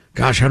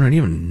 gosh, I don't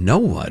even know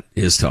what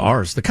is to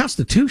ours. The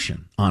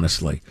Constitution,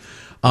 honestly.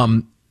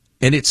 And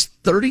it's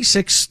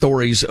 36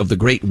 stories of the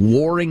great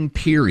warring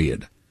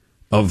period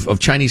of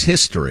Chinese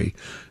history.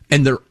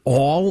 And they're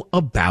all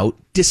about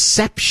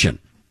deception.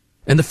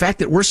 And the fact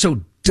that we're so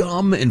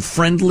dumb and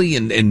friendly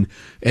and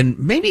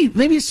maybe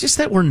it's just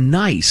that we're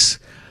nice.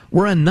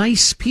 We're a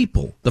nice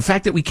people. The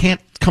fact that we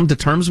can't come to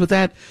terms with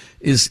that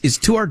is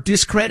to our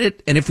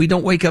discredit. And if we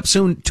don't wake up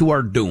soon, to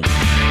our doom.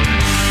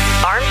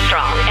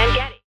 Armstrong and Getty.